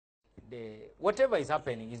whatever is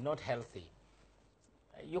happening is not healthy.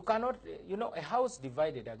 You cannot, a house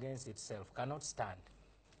divided against itself cannot stand.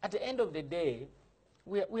 At the end of the day,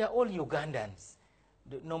 we are all Ugandans,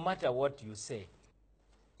 no matter what you say.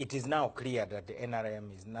 It is now clear that the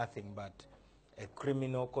NRM is nothing but a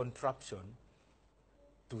criminal contraption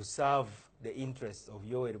to serve the interests of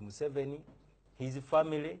Yoweri Museveni, his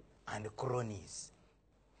family, and cronies.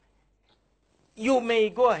 You may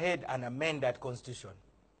go ahead and amend that constitution,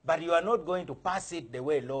 but you are not going to pass it the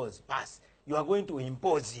way laws pass. You are going to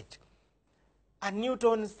impose it. And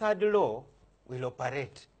Newton's third law will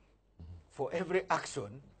operate. For every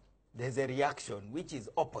action, there's a reaction which is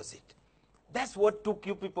opposite. That's what took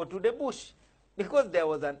you people to the bush, because there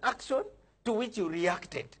was an action to which you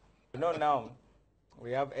reacted. Now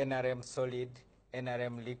we have NRM solid,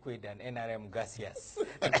 NRM liquid, and NRM gaseous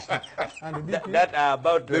And that are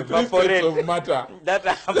about to the evaporate. of matter. That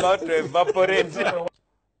are about to evaporate.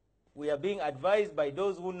 We are being advised by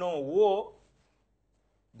those who know war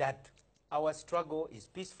that our struggle is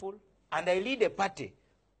peaceful, and I lead a party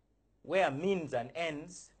where means and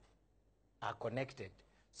ends are connected.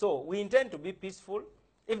 So we intend to be peaceful.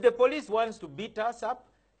 If the police wants to beat us up,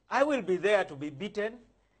 I will be there to be beaten.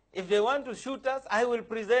 If they want to shoot us, I will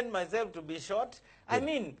present myself to be shot. I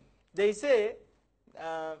mean, they say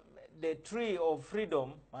the tree of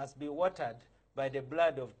freedom must be watered by the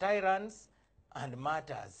blood of tyrants and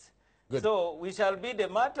martyrs. Good. So we shall be the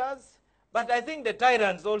martyrs, but I think the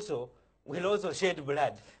tyrants also will also shed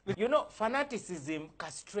blood. Fanaticism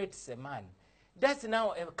castrates a man. That's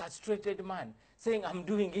now a castrated man saying, I'm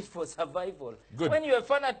doing it for survival. Good. When you're a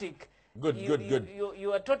fanatic, Good.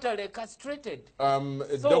 you are totally castrated.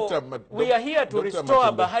 So we are here to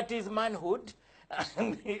restore Bahati's manhood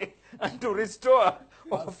and to restore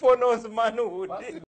Ofono's manhood.